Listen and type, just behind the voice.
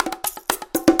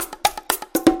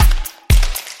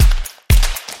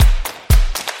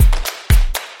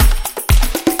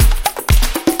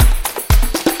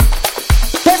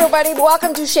everybody.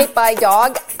 Welcome to Shaped by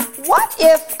Dog. What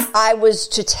if I was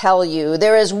to tell you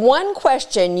there is one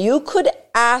question you could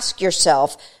ask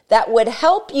yourself that would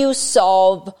help you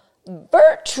solve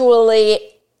virtually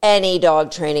any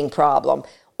dog training problem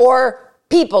or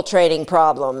people training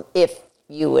problem, if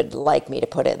you would like me to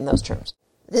put it in those terms?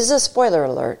 This is a spoiler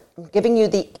alert. I'm giving you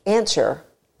the answer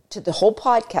to the whole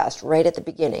podcast right at the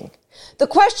beginning. The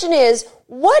question is,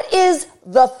 what is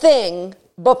the thing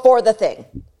before the thing?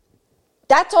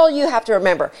 That's all you have to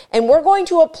remember. And we're going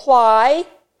to apply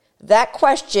that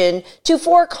question to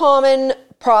 4 common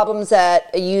problems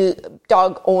that you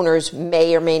dog owners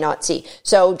may or may not see.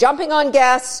 So jumping on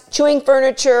guests, chewing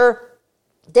furniture,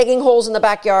 digging holes in the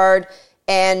backyard,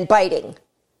 and biting.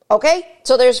 Okay?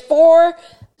 So there's 4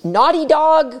 naughty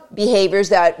dog behaviors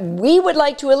that we would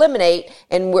like to eliminate,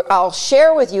 and I'll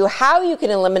share with you how you can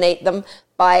eliminate them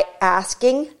by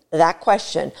asking that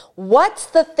question. What's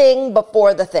the thing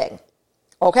before the thing?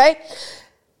 Okay?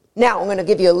 Now, I'm going to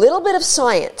give you a little bit of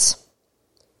science.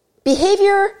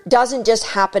 Behavior doesn't just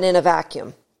happen in a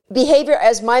vacuum. Behavior,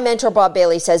 as my mentor Bob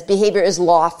Bailey says, behavior is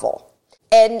lawful.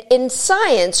 And in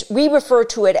science, we refer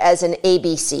to it as an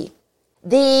ABC.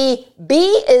 The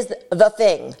B is the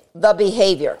thing, the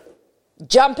behavior.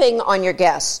 Jumping on your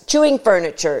guests, chewing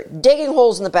furniture, digging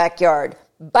holes in the backyard,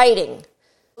 biting.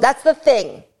 That's the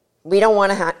thing we don't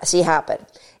want to see happen.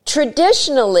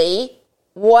 Traditionally,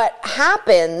 what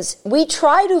happens, we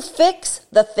try to fix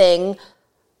the thing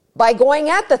by going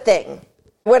at the thing.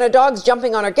 When a dog's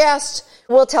jumping on our guest,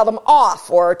 we'll tell them off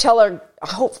or tell her, I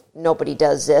hope nobody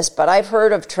does this, but I've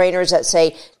heard of trainers that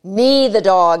say, knee the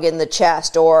dog in the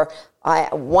chest, or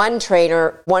one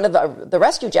trainer, one of the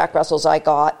rescue Jack Russells I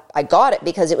got it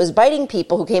because it was biting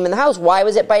people who came in the house. Why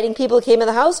was it biting people who came in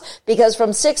the house? Because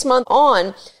from 6 months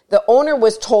on, the owner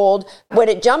was told when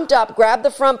it jumped up, grab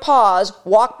the front paws,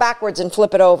 walk backwards and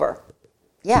flip it over.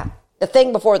 Yeah. The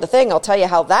thing before the thing, I'll tell you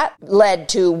how that led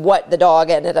to what the dog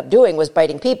ended up doing was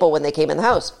biting people when they came in the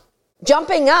house.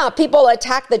 Jumping up, people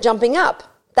attack the jumping up.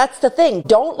 That's the thing.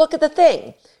 Don't look at the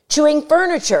thing. Chewing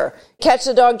furniture. Catch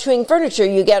the dog chewing furniture,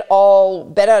 you get all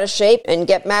bent out of shape and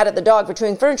get mad at the dog for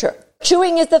chewing furniture.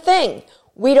 Chewing is the thing.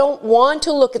 We don't want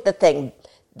to look at the thing.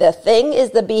 The thing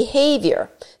is the behavior.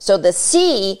 So the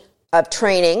C of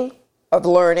training, of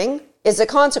learning, is a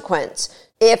consequence.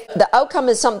 If the outcome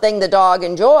is something the dog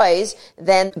enjoys,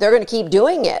 then they're going to keep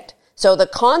doing it. So the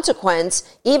consequence,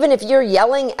 even if you're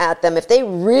yelling at them, if they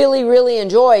really, really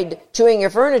enjoyed chewing your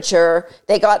furniture,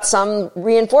 they got some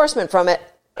reinforcement from it.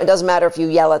 It doesn't matter if you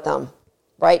yell at them,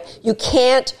 right? You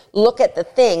can't look at the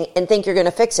thing and think you're going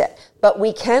to fix it. But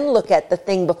we can look at the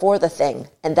thing before the thing,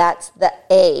 and that's the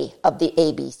A of the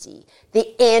ABC,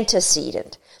 the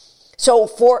antecedent. So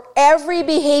for every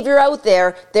behavior out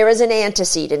there, there is an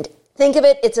antecedent. Think of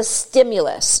it, it's a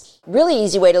stimulus. Really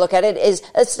easy way to look at it is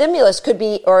a stimulus could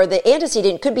be, or the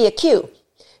antecedent could be a cue.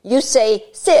 You say,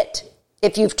 sit.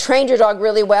 If you've trained your dog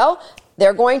really well,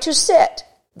 they're going to sit.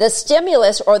 The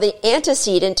stimulus or the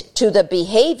antecedent to the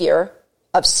behavior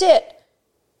of sit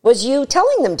was you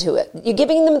telling them to it. You're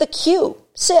giving them the cue,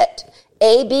 sit.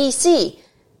 A, B, C.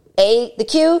 A, the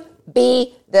cue,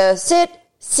 B, the sit,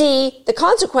 C, the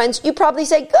consequence. You probably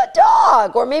say, good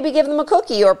dog, or maybe give them a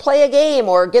cookie or play a game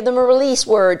or give them a release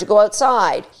word to go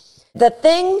outside. The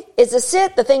thing is the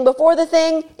sit. The thing before the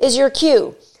thing is your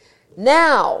cue.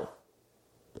 Now,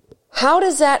 how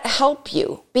does that help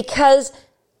you? Because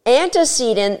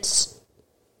antecedents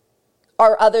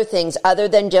are other things other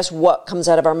than just what comes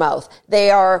out of our mouth.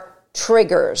 They are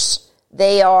triggers.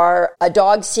 They are a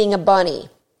dog seeing a bunny.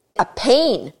 A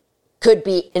pain could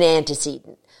be an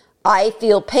antecedent. I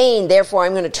feel pain, therefore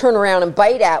I'm going to turn around and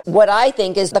bite at what I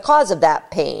think is the cause of that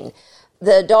pain.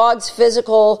 The dog's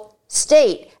physical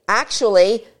state.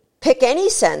 Actually, pick any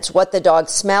sense. What the dog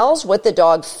smells, what the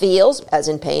dog feels, as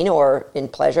in pain or in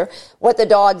pleasure, what the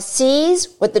dog sees,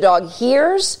 what the dog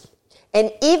hears,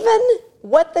 and even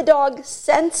what the dog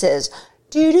senses.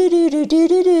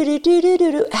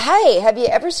 Do-do-do-do-do-do-do-do-do-do. Hey, have you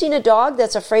ever seen a dog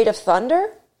that's afraid of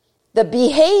thunder? The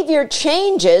behavior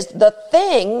changes, the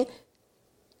thing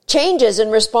changes in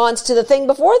response to the thing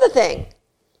before the thing.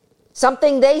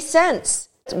 Something they sense.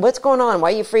 What's going on?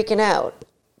 Why are you freaking out?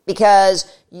 Because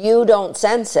you don't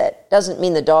sense it. Doesn't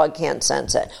mean the dog can't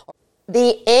sense it.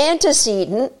 The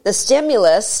antecedent, the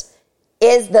stimulus,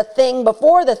 is the thing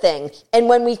before the thing. And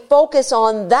when we focus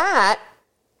on that,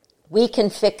 we can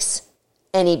fix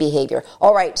any behavior.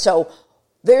 All right, so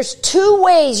there's 2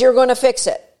 ways you're going to fix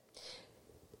it.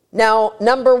 Now,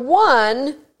 number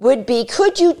 1 would be,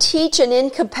 could you teach an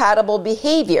incompatible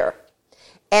behavior?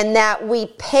 And that we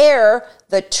pair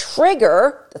the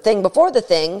trigger, the thing before the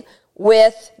thing,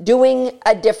 with doing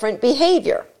a different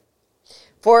behavior.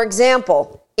 For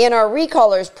example, in our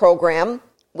Recallers program,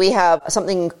 we have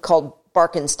something called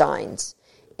Barkensteins.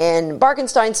 And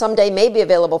Barkenstein someday may be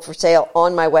available for sale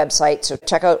on my website, so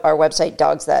check out our website,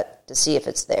 Dogs That, to see if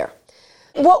it's there.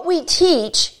 What we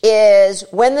teach is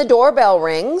when the doorbell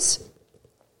rings,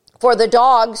 for the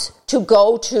dogs to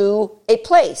go to a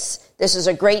place. This is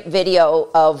a great video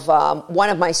of one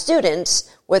of my students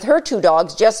with her 2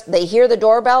 dogs. They hear the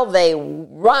doorbell, they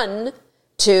run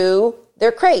to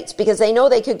their crates because they know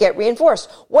they could get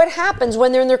reinforced. What happens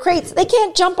when they're in their crates? They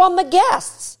can't jump on the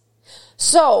guests.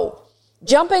 So,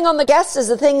 jumping on the guests is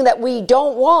the thing that we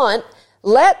don't want.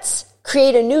 Let's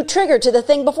create a new trigger to the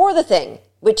thing before the thing,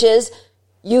 which is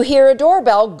you hear a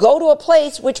doorbell, go to a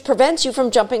place which prevents you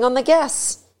from jumping on the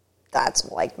guests.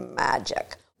 That's like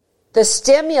magic. The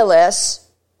stimulus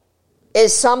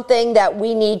is something that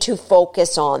we need to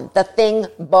focus on, the thing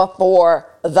before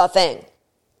the thing.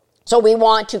 So we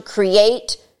want to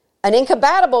create an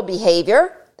incompatible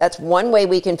behavior. That's one way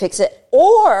we can fix it.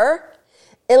 Or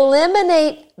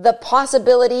eliminate the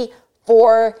possibility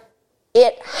for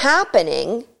it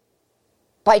happening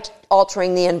by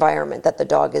altering the environment that the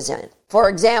dog is in. For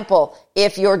example,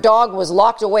 if your dog was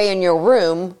locked away in your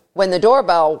room when the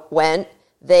doorbell went,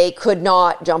 they could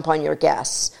not jump on your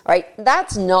guests, right?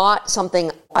 That's not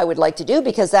something I would like to do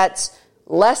because that's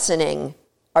lessening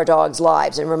our dogs'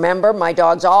 lives. And remember, I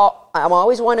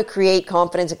always want to create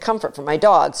confidence and comfort for my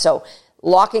dogs. So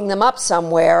locking them up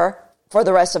somewhere for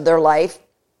the rest of their life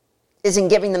isn't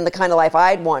giving them the kind of life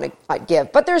I'd want to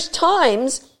give. But there's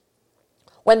times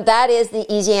when that is the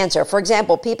easy answer. For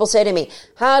example, people say to me,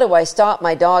 how do I stop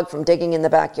my dog from digging in the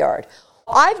backyard?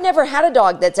 I've never had a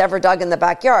dog that's ever dug in the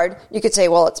backyard. You could say,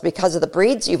 well, it's because of the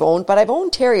breeds you've owned, but I've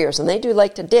owned terriers and they do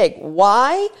like to dig.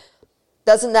 Why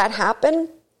doesn't that happen?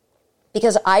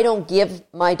 Because I don't give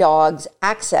my dogs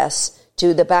access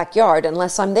to the backyard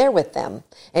unless I'm there with them.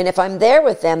 And if I'm there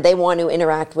with them, they want to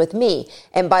interact with me.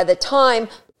 And by the time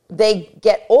they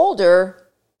get older,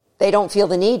 they don't feel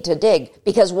the need to dig.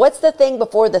 Because what's the thing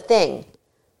before the thing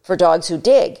for dogs who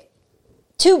dig?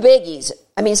 2 biggies.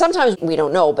 I mean, sometimes we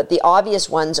don't know, but the obvious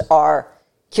ones are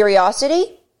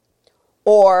curiosity,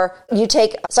 or you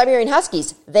take Siberian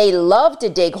Huskies. They love to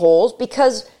dig holes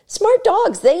because smart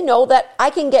dogs, they know that I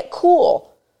can get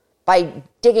cool by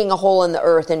digging a hole in the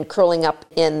earth and curling up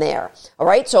in there. All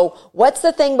right, so what's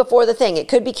the thing before the thing? It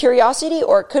could be curiosity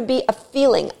or it could be a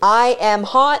feeling. I am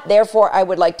hot, therefore I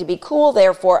would like to be cool,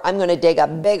 therefore I'm going to dig a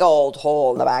big old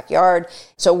hole in the backyard.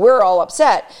 So we're all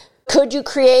upset. Could you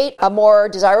create a more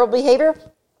desirable behavior?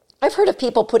 I've heard of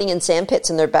people putting in sand pits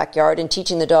in their backyard and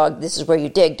teaching the dog, this is where you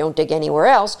dig, don't dig anywhere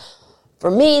else.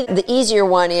 For me, the easier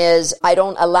one is I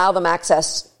don't allow them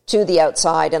access to the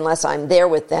outside unless I'm there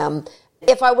with them.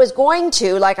 If I was going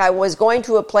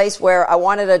to a place where I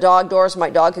wanted a dog door so my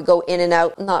dog could go in and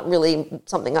out, not really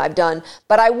something I've done,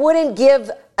 but I wouldn't give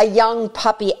a young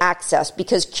puppy access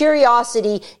because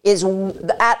curiosity is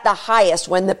at the highest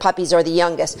when the puppies are the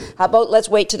youngest. How about let's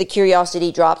wait till the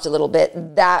curiosity drops a little bit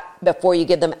before you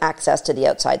give them access to the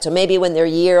outside. So maybe when they're a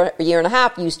year and a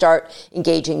half, you start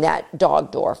engaging that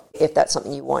dog door if that's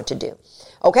something you want to do.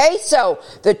 Okay, so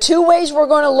the 2 ways we're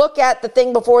going to look at the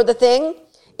thing before the thing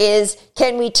is,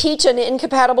 can we teach an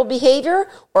incompatible behavior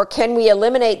or can we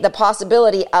eliminate the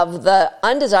possibility of the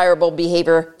undesirable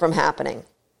behavior from happening?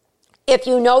 If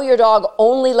you know your dog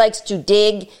only likes to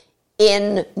dig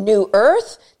in new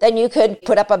earth, then you could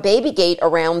put up a baby gate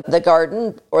around the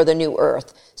garden or the new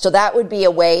earth. So that would be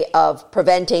a way of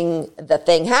preventing the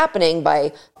thing happening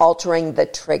by altering the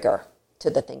trigger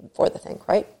to the thing before the thing,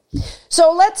 right?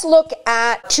 So let's look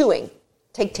at chewing.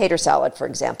 Take tater salad, for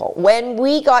example. When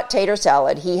we got tater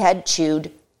salad, he had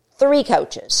chewed 3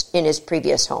 couches in his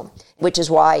previous home, which is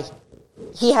why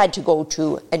he had to go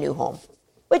to a new home,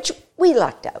 which we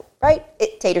lucked out, right?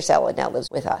 Tater salad now lives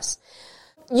with us.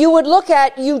 You would look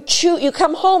at, you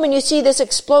come home and you see this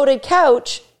exploded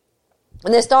couch,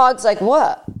 and this dog's like,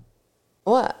 what?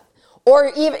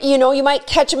 Or even, you might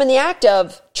catch him in the act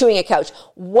of chewing a couch.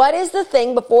 What is the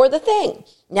thing before the thing?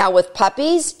 Now with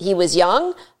puppies, he was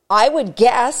young. I would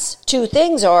guess 2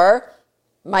 things are,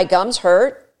 my gums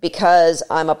hurt because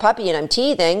I'm a puppy and I'm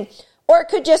teething, or it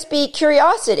could just be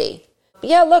curiosity.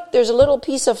 Yeah, look, there's a little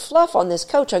piece of fluff on this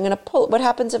couch. I'm going to pull it. What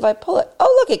happens if I pull it?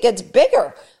 Oh, look, it gets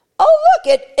bigger. Oh,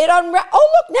 look, it unwraps.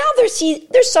 Oh, look, now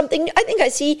there's something. I think I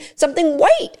see something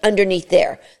white underneath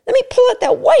there. Let me pull out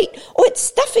that white. Oh, it's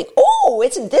stuffing. Oh,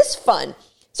 isn't this fun?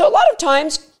 So a lot of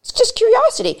times it's just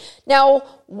curiosity. Now,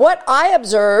 what I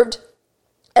observed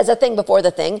as a thing before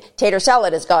the thing, tater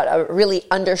salad has got a really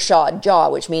undershawed jaw,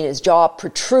 which means his jaw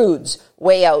protrudes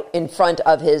way out in front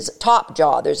of his top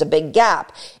jaw. There's a big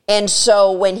gap. And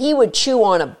so when he would chew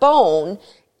on a bone,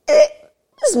 it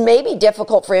was maybe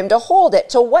difficult for him to hold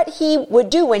it. So what he would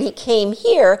do when he came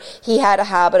here, he had a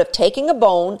habit of taking a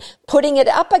bone, putting it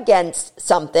up against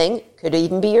something, could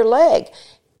even be your leg,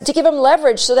 to give him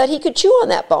leverage so that he could chew on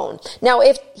that bone. Now,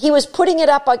 if he was putting it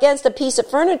up against a piece of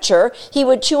furniture, he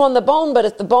would chew on the bone, but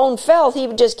if the bone fell, he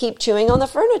would just keep chewing on the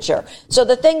furniture. So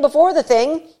the thing before the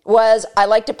thing was, I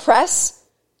like to press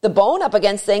the bone up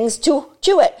against things to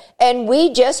chew it. And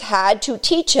we just had to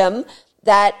teach him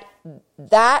that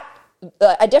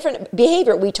a different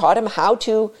behavior. We taught him how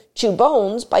to chew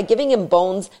bones by giving him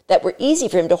bones that were easy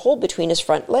for him to hold between his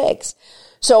front legs.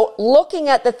 So looking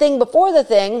at the thing before the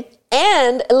thing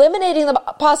and eliminating the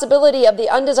possibility of the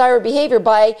undesired behavior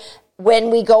by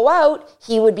when we go out,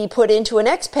 he would be put into an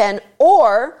X-pen,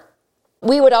 or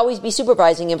we would always be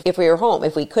supervising him if we were home.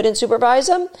 If we couldn't supervise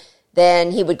him,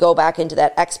 then he would go back into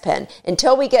that X-pen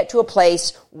until we get to a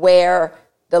place where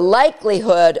the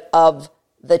likelihood of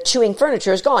the chewing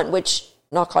furniture is gone, which,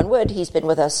 knock on wood, he's been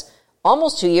with us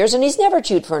almost 2 years and he's never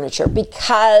chewed furniture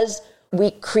because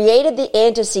we created the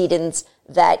antecedents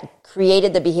that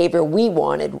created the behavior we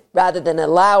wanted rather than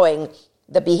allowing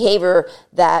the behavior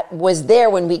that was there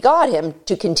when we got him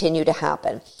to continue to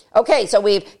happen. Okay, so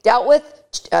we've dealt with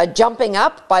jumping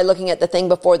up by looking at the thing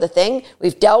before the thing.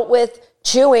 We've dealt with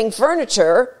chewing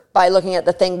furniture by looking at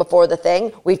the thing before the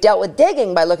thing. We've dealt with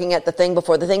digging by looking at the thing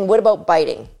before the thing. What about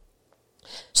biting?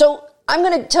 So I'm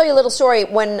going to tell you a little story.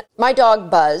 When my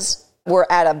dog Buzz were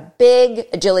at a big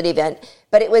agility event,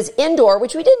 but it was indoor,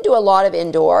 which we didn't do a lot of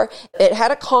indoor. It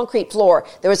had a concrete floor.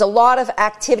 There was a lot of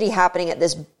activity happening at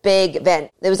this big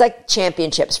event. It was like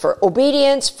championships for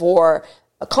obedience, for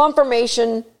a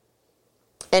confirmation,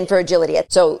 and for agility.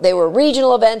 So they were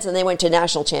regional events and they went to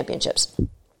national championships.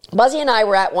 Buzzy and I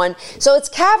were at one. So it's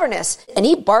cavernous and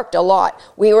he barked a lot.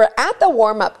 We were at the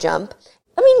warm-up jump.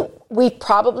 I mean, we've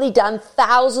probably done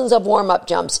thousands of warm-up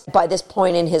jumps by this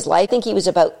point in his life. I think he was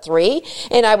about 3,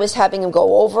 and I was having him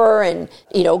go over and,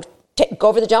 go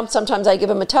over the jump. Sometimes I give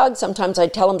him a tug. Sometimes I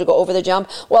tell him to go over the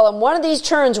jump. Well, in one of these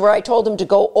turns where I told him to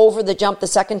go over the jump the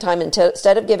second time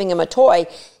instead of giving him a toy,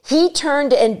 he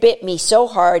turned and bit me so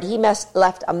hard, he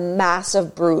left a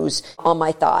massive bruise on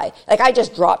my thigh. Like, I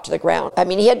just dropped to the ground. I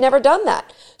mean, he had never done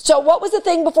that. So what was the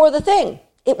thing before the thing?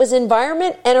 It was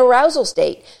environment and arousal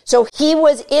state. So he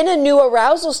was in a new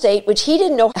arousal state, which he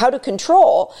didn't know how to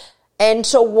control. And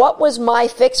so what was my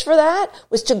fix for that?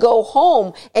 Was to go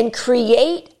home and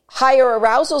create higher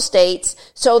arousal states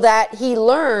so that he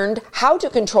learned how to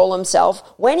control himself.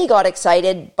 When he got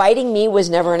excited, biting me was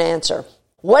never an answer.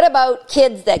 What about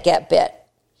kids that get bit?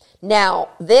 Now,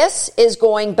 this is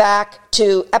going back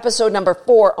to episode number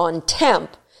 4 on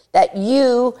temp, that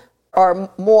you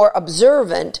are more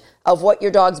observant of what your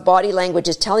dog's body language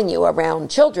is telling you around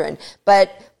children.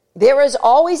 But there is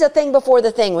always a thing before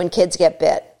the thing when kids get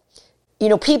bit.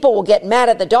 People will get mad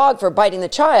at the dog for biting the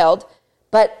child,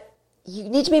 but you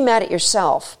need to be mad at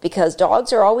yourself because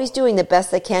dogs are always doing the best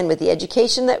they can with the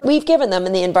education that we've given them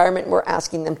in the environment we're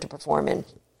asking them to perform in.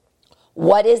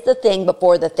 What is the thing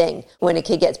before the thing when a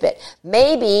kid gets bit?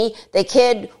 Maybe the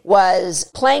kid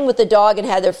was playing with the dog and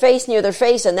had their face near their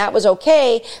face and that was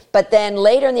okay, but then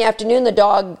later in the afternoon the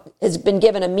dog has been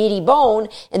given a meaty bone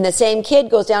and the same kid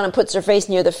goes down and puts their face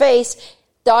near the face.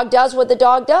 Dog does what the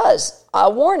dog does. A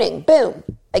warning, boom,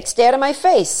 like stay out of my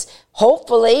face.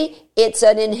 Hopefully it's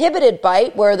an inhibited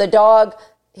bite where the dog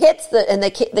hits and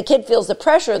the kid feels the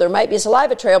pressure. There might be a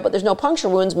saliva trail, but there's no puncture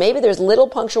wounds. Maybe there's little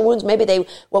puncture wounds. Maybe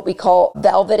what we call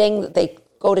velveting. They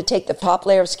go to take the top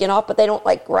layer of skin off, but they don't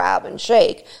like grab and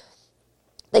shake.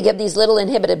 They give these little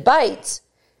inhibited bites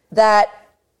that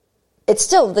it's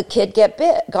still the kid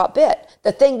got bit.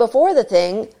 The thing before the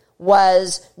thing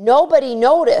was nobody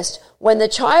noticed when the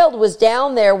child was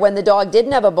down there when the dog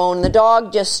didn't have a bone and the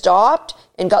dog just stopped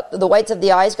and got the whites of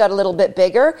the eyes got a little bit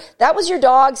bigger. That was your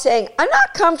dog saying, I'm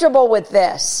not comfortable with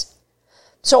this.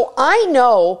 So I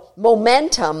know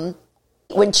momentum,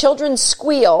 when children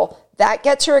squeal, that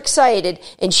gets her excited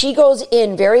and she goes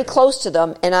in very close to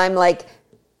them and I'm like,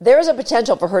 there's a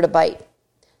potential for her to bite.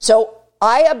 So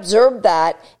I observe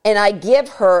that and I give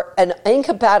her an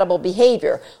incompatible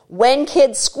behavior. When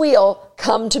kids squeal,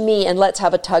 come to me and let's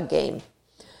have a tug game.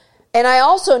 And I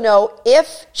also know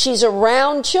if she's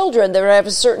around children that are of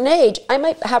a certain age, I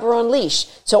might have her on leash.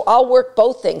 So I'll work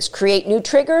both things, create new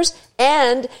triggers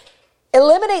and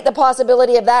eliminate the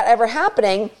possibility of that ever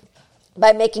happening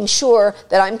by making sure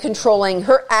that I'm controlling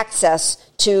her access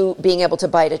to being able to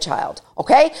bite a child.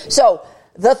 Okay? So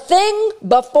The thing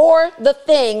before the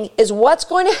thing is what's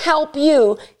going to help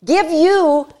you, give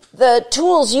you the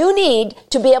tools you need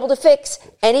to be able to fix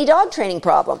any dog training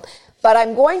problem. But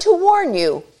I'm going to warn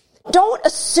you, don't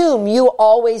assume you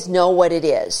always know what it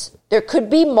is. There could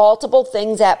be multiple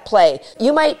things at play.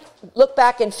 You might look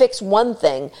back and fix one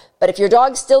thing, but if your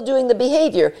dog's still doing the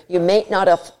behavior, you may not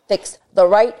have fixed the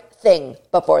right thing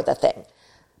before the thing.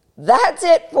 That's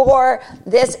it for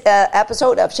this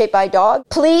episode of Shaped by Dog.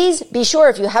 Please be sure,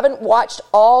 if you haven't watched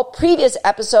all previous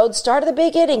episodes, start at the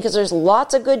beginning, because there's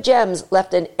lots of good gems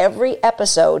left in every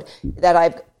episode that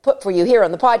I've put for you here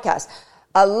on the podcast.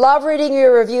 I love reading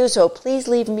your reviews, so please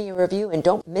leave me a review and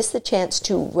don't miss the chance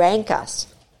to rank us.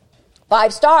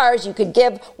 5 stars, you could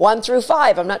give 1 through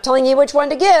 5. I'm not telling you which one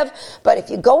to give, but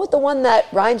if you go with the one that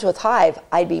rhymes with hive,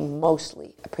 I'd be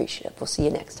mostly appreciative. We'll see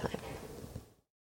you next time.